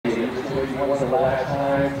one of the last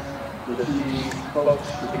times to see folks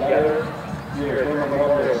together here at Huron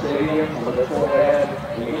Memorial Stadium. So let's go ahead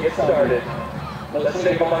and get started. Let's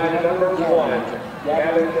say goodbye to number 1,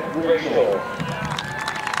 Gavin Rachel.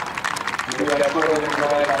 We got supported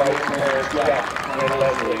tonight by his parents, Jeff and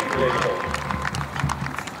Leslie Rachel.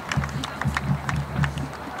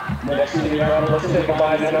 Next to the round, let's say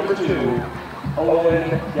goodbye to number 2, Owen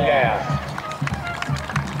Gass.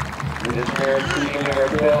 With his parents, Stephen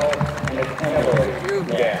and Bill and Emily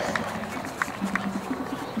Gass.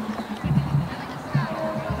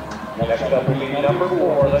 Next up will be number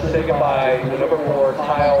 4. Let's say goodbye to number 4,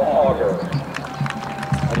 Kyle Auger.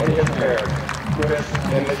 And his parents, Chris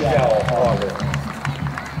and Michelle Auger.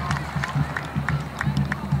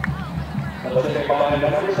 And let's say goodbye to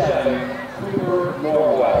number 7, Cooper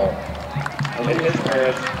Norwell. And his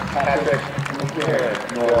parents, Patrick and Karen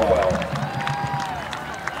Norwell.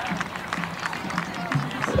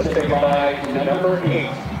 Let's say goodbye to number 8,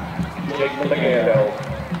 Jake Legando.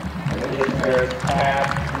 And his parents, Pat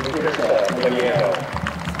and Krista Legando.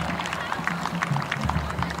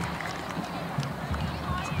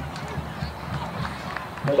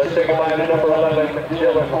 Let's say goodbye to number 11,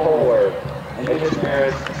 Dylan Kohler. And his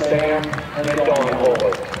parents, Sam and Dawn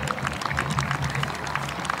Kohler.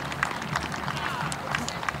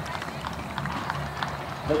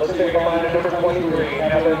 Let's say goodbye to number 23,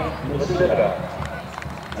 Evan Lucida.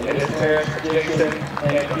 And his parents, Jason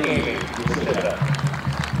and Amy Lucida.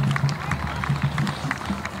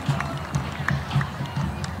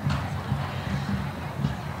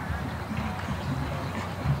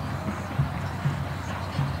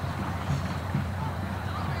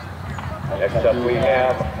 Next up we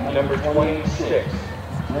have number 26,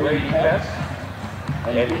 Brady Hess,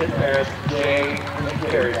 and his parents, Jay and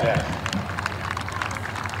Carrie Hess.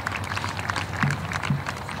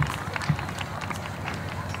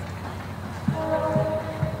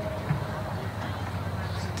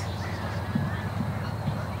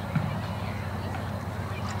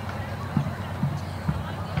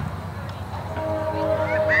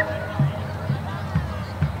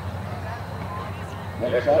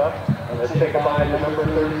 Next up, let's say goodbye to number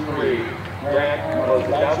 33, Grant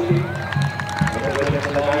Mozowski. And with him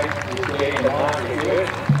tonight is Dave Lamont Hewitt,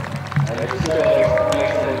 and it's still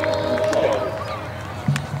Mason Michelle.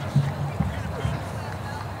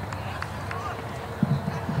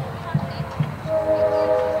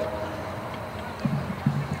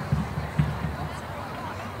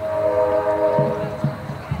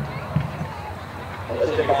 Let's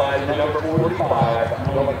say goodbye to number 45,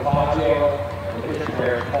 Nolan Fazio. His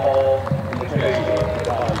parents, Paul and Tracy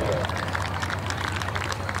Fazio.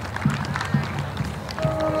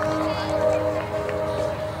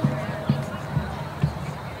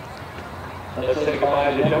 Let's say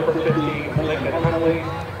goodbye to number 50, Lincoln Huntley,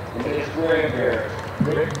 and his grandparents,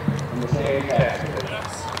 Rick and Sam Cassidy.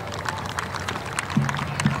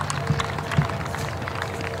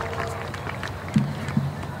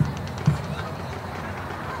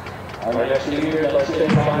 Our next leader, let's say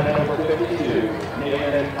goodbye to number 52,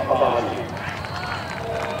 Nathan Abazi.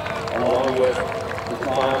 Along with his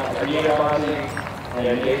mom, Agina Abazi, and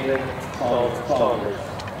Nathan Saunders.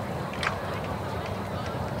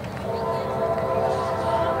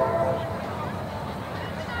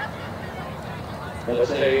 Let's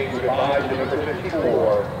say goodbye to number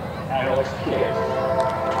 54, Alex Kidd.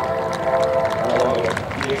 Along with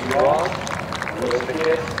Jake Ross, Elizabeth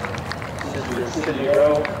Kidd, Sister Cindy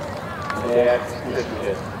Rowe, Dad, this is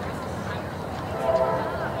it.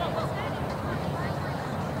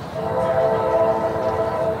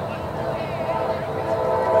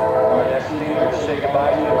 Our next leader to say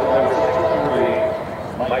goodbye to is number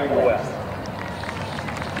 63, Michael West.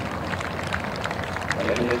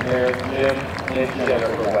 And his parents, Jim and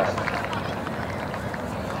Jennifer West.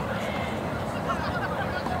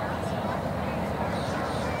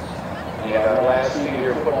 And our last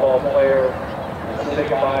senior football player, let's say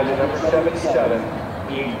goodbye to number 77,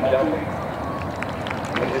 Ian Duffy.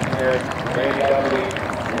 And his parents, Randy Duffy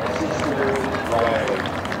and sister Riley.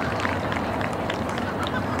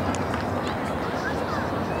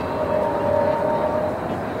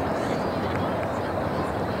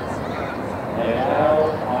 And now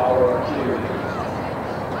our cheerleaders.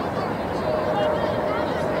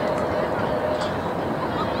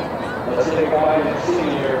 Let's say goodbye to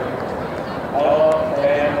senior Ella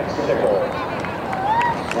Van Sickle.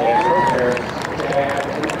 And her parents, Chad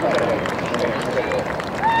and Kelly Van Sickle.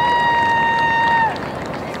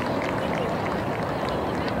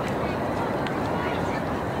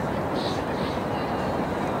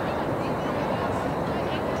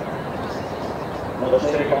 Let's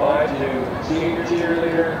say goodbye to senior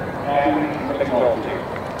cheerleader, Abby football team.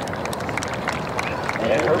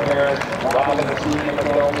 And her parents, Robin and Steve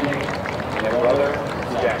football team, and their brother,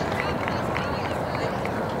 Jack.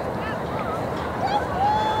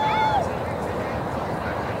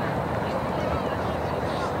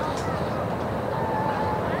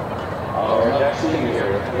 Our next senior,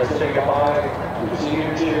 let's say goodbye to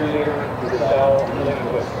senior cheerleader, Giselle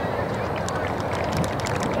Lindquist.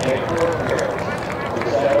 And her parents,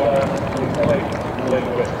 Giselle and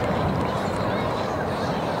Lindquist.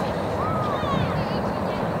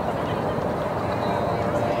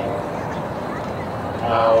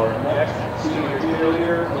 Our next senior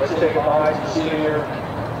cheerleader, let's say goodbye to senior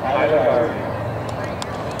Ida Garvey.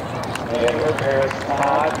 And her parents,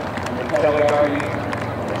 Todd and Kelly Garvey,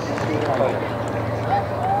 and sister Hunter.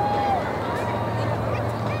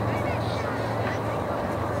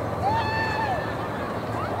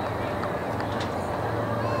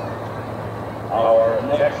 Our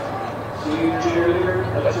next senior cheerleader,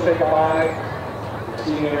 let's say goodbye to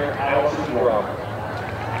senior Allison Huron.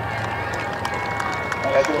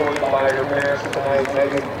 Escorted by her parents tonight,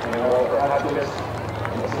 Megan, and all her activists,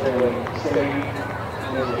 and Cindy, Sadie,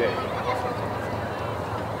 and Jay.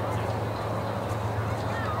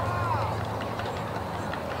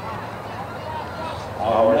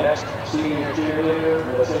 Our next senior cheerleader,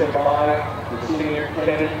 let's say goodbye to senior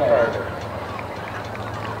Kennedy Carter.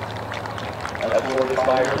 Escorted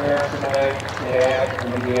by her parents tonight, Dad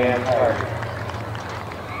and Deanne Carter.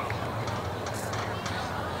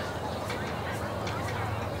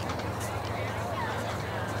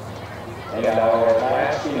 And our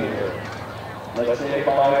last senior, let's say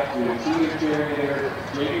goodbye to senior cheerleader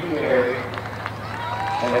J.D. Carey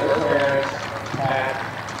and her parents, Pat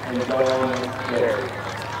and Dawn Carey.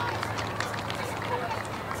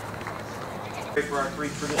 For our three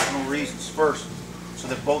traditional reasons. First, so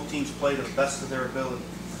that both teams play to the best of their ability.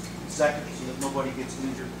 Second, so that nobody gets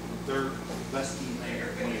injured. And third, the best team there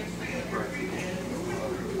wins.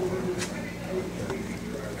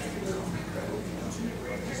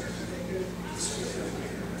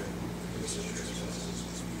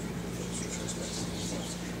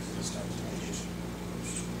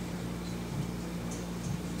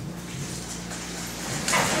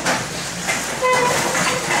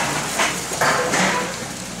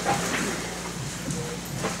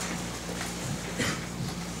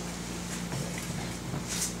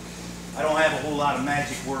 I don't have a whole lot of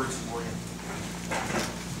magic words for you.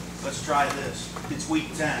 Let's try this. It's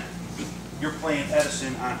week 10. You're playing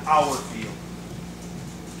Edison on our field.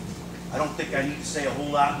 I don't think I need to say a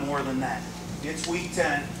whole lot more than that. It's week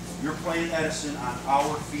 10. You're playing Edison on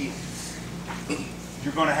our field.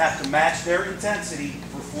 You're going to have to match their intensity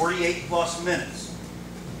for 48 plus minutes.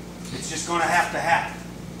 It's just going to happen.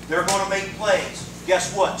 They're going to make plays.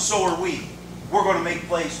 Guess what? So are we. We're going to make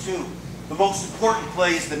plays too. The most important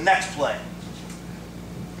play is the next play.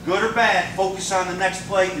 Good or bad, focus on the next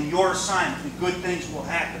play and your assignment, and good things will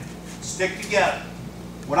happen. Stick together.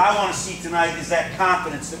 What I want to see tonight is that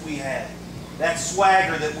confidence that we had, that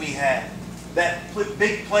swagger that we had, that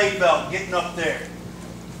big play belt getting up there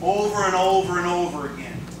over and over and over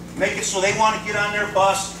again. Make it so they want to get on their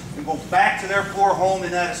bus and go back to their poor home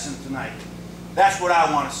in Edison tonight. That's what I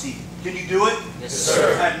want to see. Can you do it? Yes,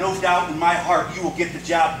 sir. I have no doubt in my heart you will get the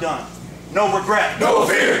job done. No regret. No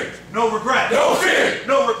fear. No regret. No fear.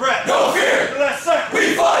 No regret. No fear. The last second.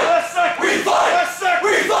 We fight. Last second. We fight. Last second.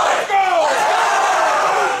 We fight. Let's go.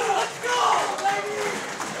 Let's go. Let's go, baby!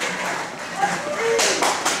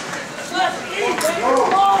 Let's eat! Let's go!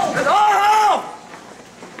 It's our home.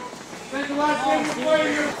 Spend the last game of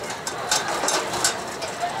playing your...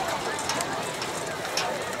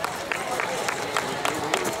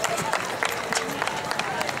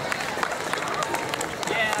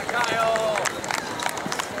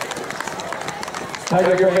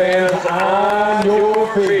 Tiger fans, on your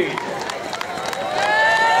feet.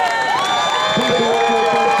 People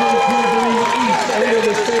to the east end of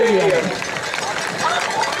the stadium.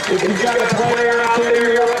 If you've got a player out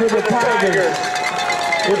there, you're up for the Tigers.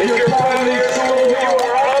 If you're proudly told you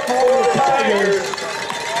are up for the Tigers,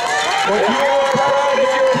 but you are proud of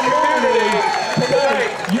your community,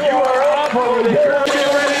 tonight you are up for the Huron.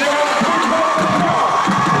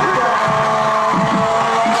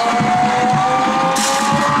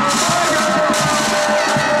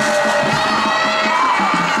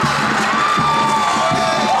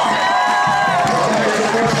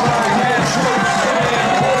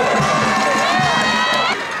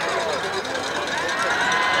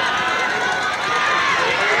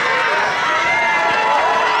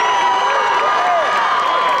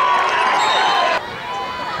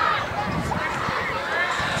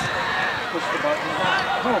 Push the button.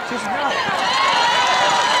 No, push it out.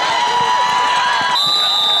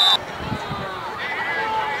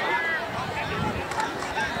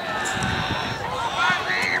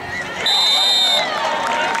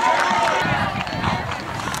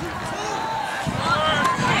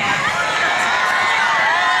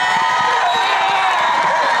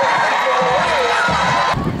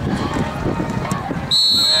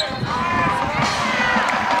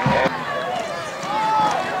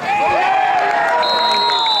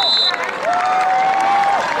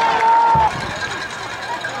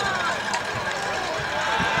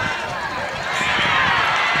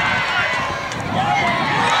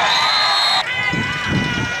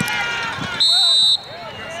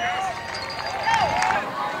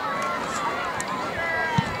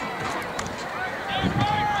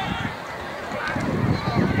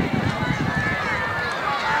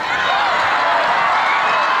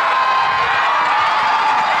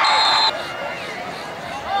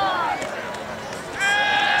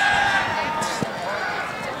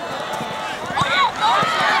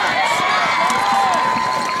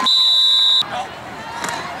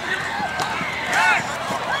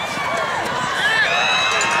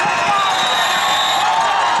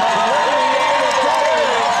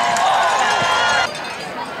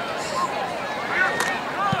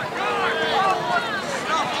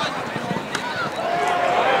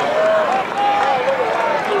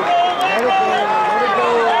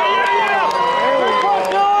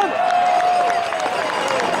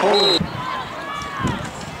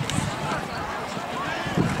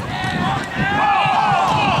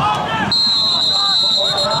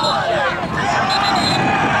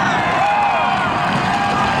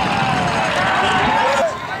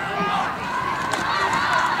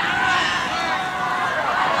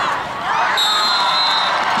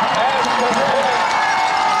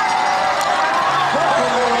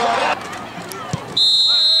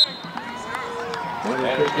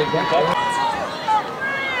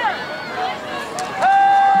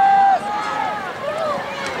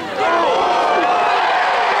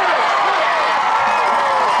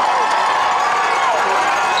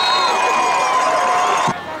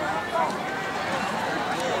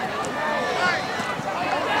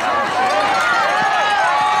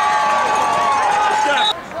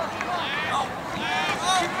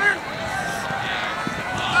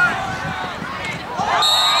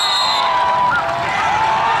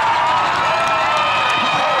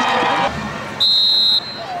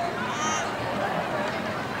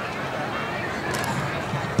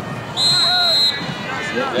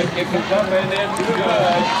 That kick is up and then too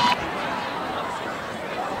good.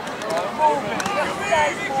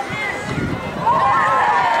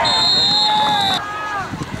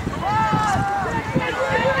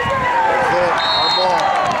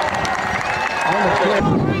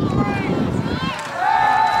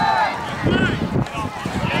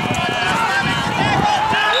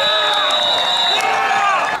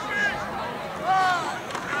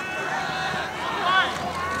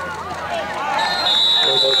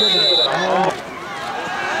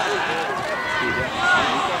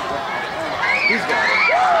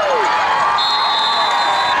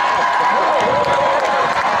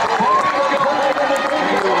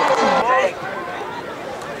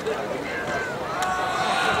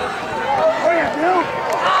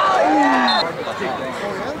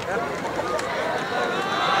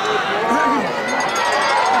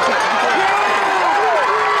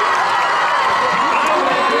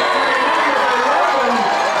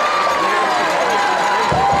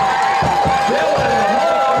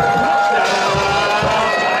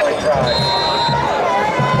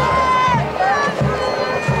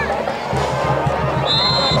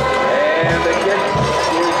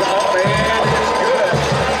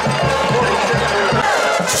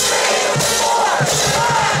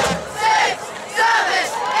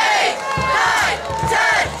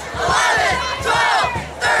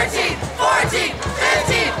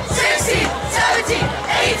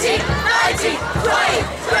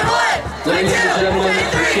 Ladies and gentlemen,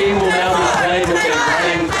 the game will now be played with a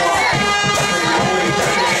running clock.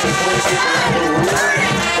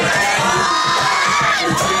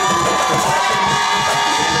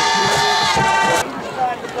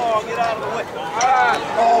 Get out of the way.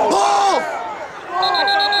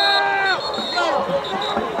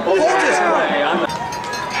 Hold this way.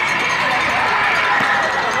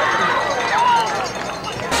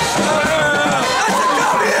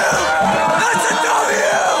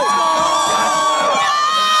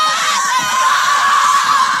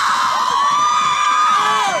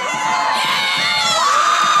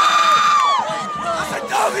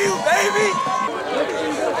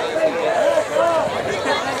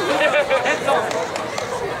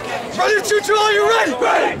 Ready, shoot, are you ready?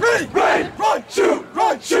 Ready, ready, ready. Run, shoot,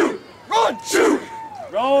 run, shoot, run, shoot.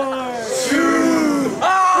 Run, shoot.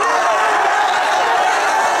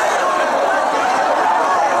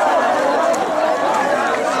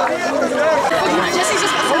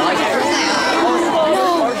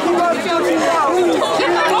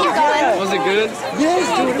 Was it good? Yes,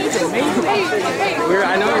 dude, it was amazing. I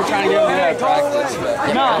know we were trying to get me to practice,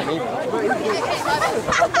 but No.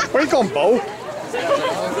 Where you going, Bo?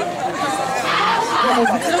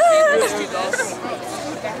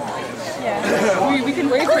 Yeah. We can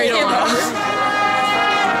wait for you.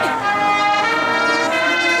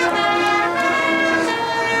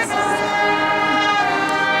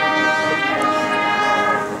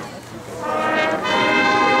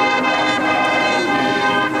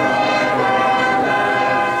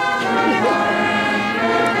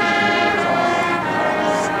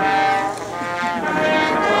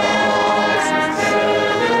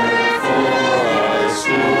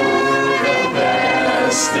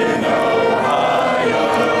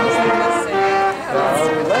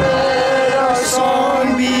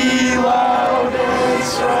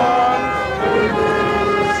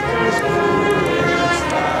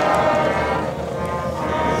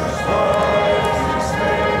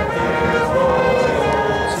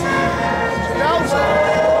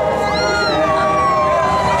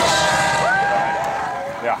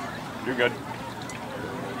 You're good.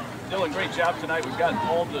 Dylan, great job tonight. We've got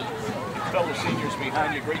all the fellow seniors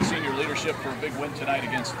behind you. Great senior leadership for a big win tonight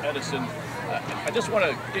against Edison. I just want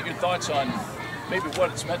to get your thoughts on maybe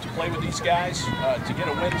what it's meant to play with these guys, to get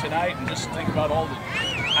a win tonight, and just think about all the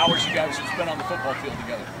hours you guys have spent on the football field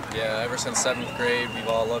together. Yeah, ever since 7th grade, we've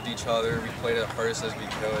all loved each other. We've played as hardest as we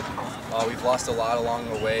could. We've lost a lot along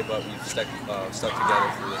the way, but we've stuck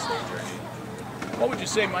together through this whole journey. What would you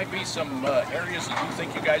say might be some areas that you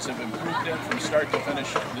think you guys have improved in from start to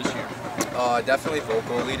finish this year? Definitely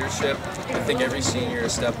vocal leadership. I think every senior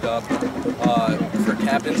has stepped up. For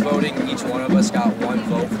captain's voting, each one of us got one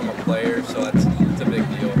vote from a player, so it's a big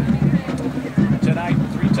deal. Tonight,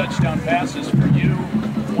 3 touchdown passes for you,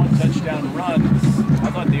 1 touchdown run.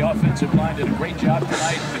 I thought the offensive line did a great job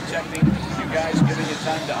tonight protecting you guys, giving you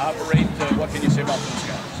time to operate. What can you say about those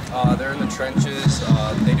guys? They're in the trenches.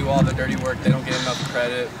 They do all the dirty work. They don't get enough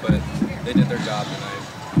credit, but they did their job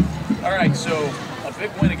tonight. All right, so a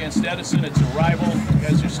big win against Edison. It's a rival. You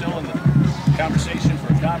guys are still in the conversation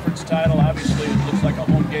for a conference title. Obviously, it looks like a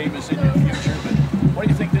home game is in your future, but what do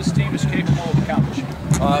you think this team is capable of accomplishing?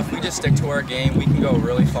 If we just stick to our game, we can go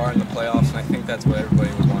really far in the playoffs, and I think that's what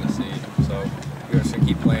everybody would want to see. So we're just going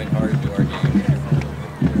to keep playing hard and do our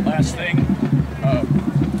game. Last thing,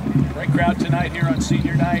 great crowd tonight here on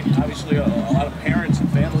senior night. Obviously, a lot of parents and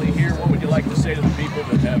family here. What would you like to say to the people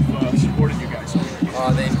that have supported you guys?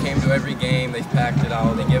 They came to every game. They've packed it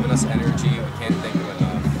out. They've given us energy. We can't thank them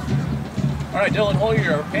enough. All right, Dylan Hoyer,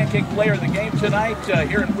 your pancake player of the game tonight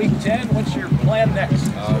here in week 10. What's your plan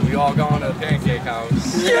next? We all going to the pancake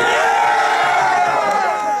house. Yeah!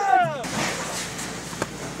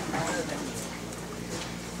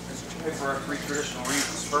 For our 3 traditional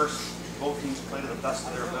reasons. First, both teams play to the best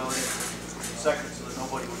of their ability. Second, so that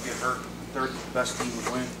nobody would get hurt. Third, the best team would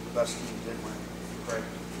win. The best team did win. Pray.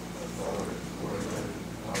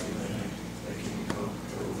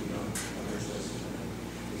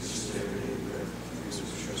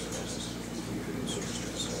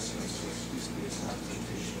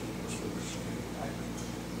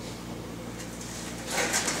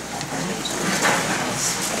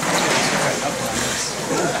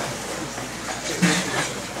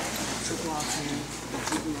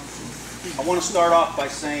 I want to start off by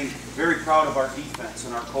saying very proud of our defense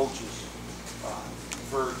and our coaches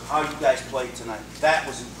for how you guys played tonight. That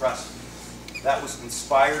was impressive. That was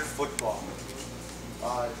inspired football.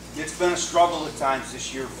 It's been a struggle at times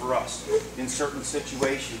this year for us in certain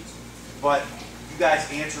situations, but you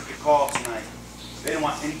guys answered the call tonight. They didn't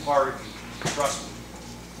want any part of you. Trust me.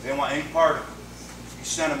 They didn't want any part of you. You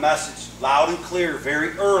sent a message loud and clear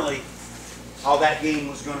very early how that game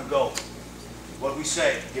was going to go. What did we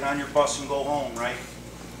say? Get on your bus and go home, right?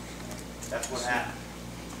 That's what happened.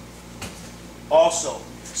 Also,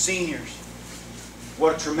 seniors,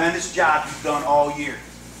 what a tremendous job you've done all year.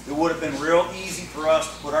 It would have been real easy for us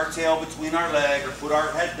to put our tail between our leg or put our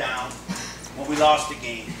head down when we lost a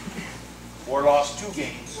game or lost 2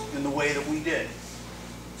 games in the way that we did.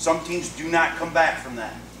 Some teams do not come back from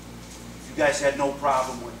that. You guys had no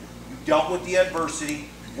problem with it. You dealt with the adversity.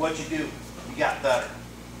 What'd you do? You got better.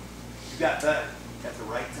 You got better at the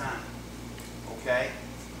right time. Okay?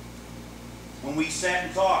 When we sat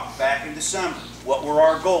and talked back in December, what were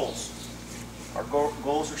our goals? Our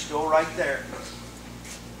goals are still right there.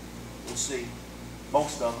 We'll see.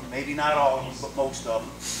 Most of them. Maybe not all of them, but most of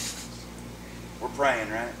them. We're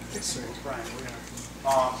praying, right? Yes, sir. We're praying. We're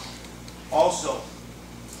gonna. Also,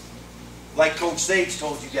 like Coach Sage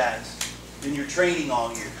told you guys in your training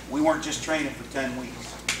all year, we weren't just training for 10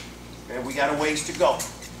 weeks. Okay? We got a ways to go.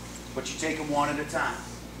 But you take them one at a time.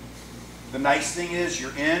 The nice thing is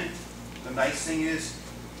you're in. The nice thing is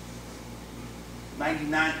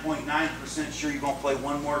 99.9% sure you're going to play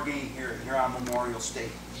one more game here at Huron Memorial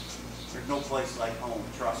State. There's no place like home,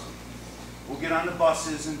 trust me. We'll get on the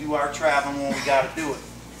buses and do our traveling when we got to do it.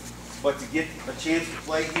 But to get a chance to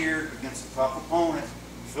play here against a tough opponent,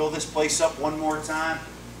 fill this place up one more time,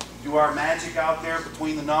 do our magic out there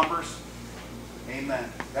between the numbers, amen.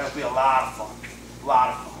 That'll be a lot of fun. A lot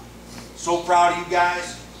of fun. So proud of you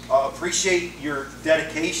guys. Appreciate your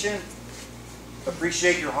dedication.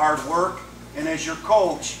 Appreciate your hard work. And as your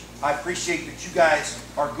coach, I appreciate that you guys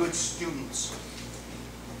are good students.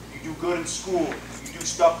 You do good in school. You do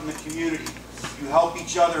stuff in the community. You help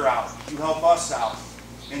each other out. You help us out.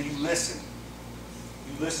 And you listen.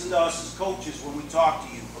 You listen to us as coaches when we talk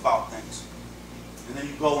to you about things. And then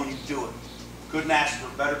you go and you do it. Couldn't ask for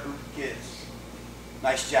a better group of kids.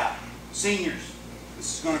 Nice job. Seniors,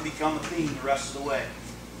 this is going to become a theme the rest of the way.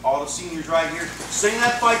 All the seniors right here, sing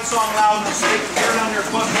that fight song loud and say, hear it on your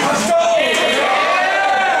foot. Let's go!